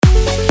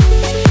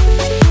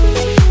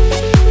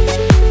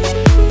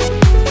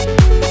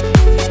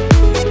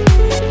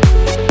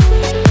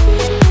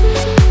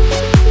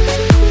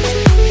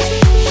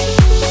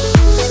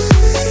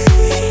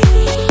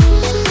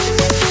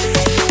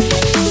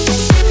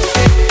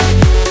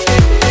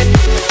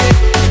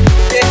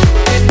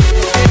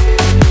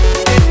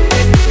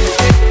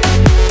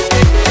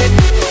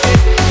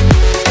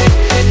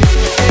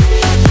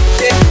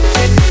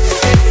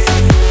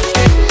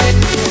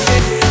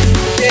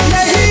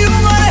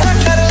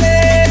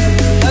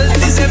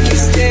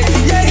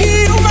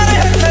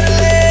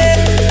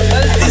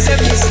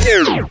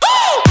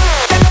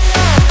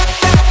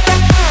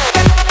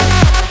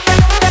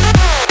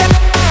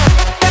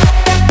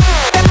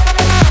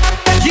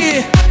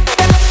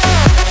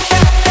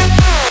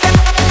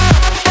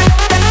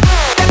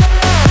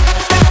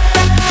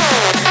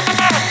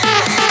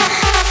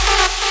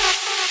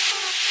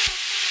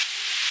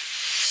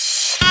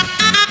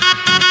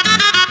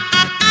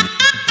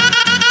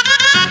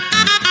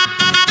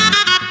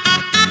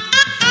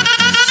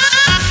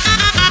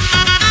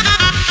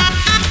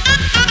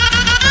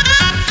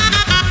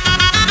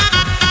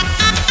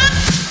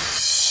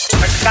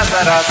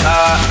जरा सा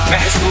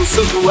महसूस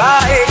हुआ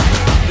है,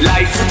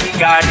 लाइफ की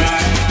गाड़ी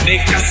ने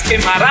कस के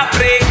मारा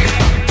ब्रेक।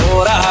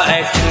 हो रहा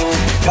है क्यों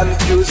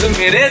कंफ्यूज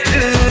मेरे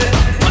दिल,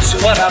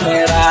 मशवरा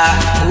मेरा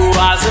तू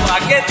आजमा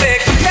के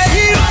देख।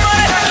 यही उम्र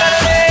है कर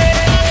ले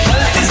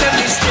गलती से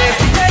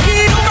मिस्टेक,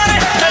 यही उम्र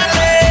है कर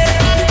ले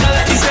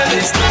गलती से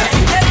मिस्टेक,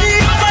 यही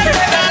उम्र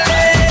है कर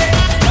ले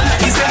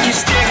गलती से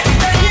मिस्टेक,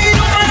 यही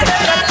उम्र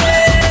है कर ले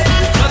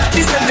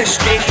गलती से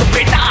मिस्टेक।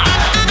 बेटा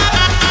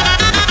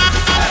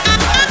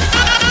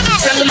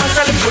चल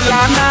मसल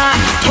फुलाना,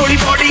 थोड़ी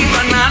बॉडी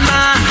बनाना,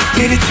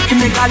 तेरे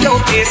चिकने गालों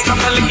के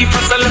संभल की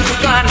फसल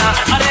उगाना।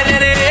 अरे रे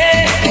रे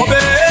रे ओबे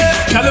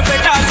चल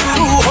बेटा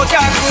शुरू हो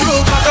जा गुरु,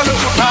 बगल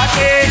उठा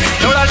के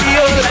थोड़ा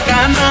दियो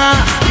लगाना,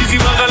 किसी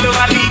बगल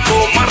वाली को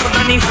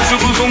मर्दानी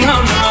खुशबू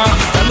सुंघाना।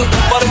 चल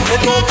ऊपर से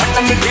दो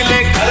बटन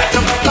ढीले कर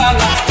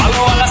बताना।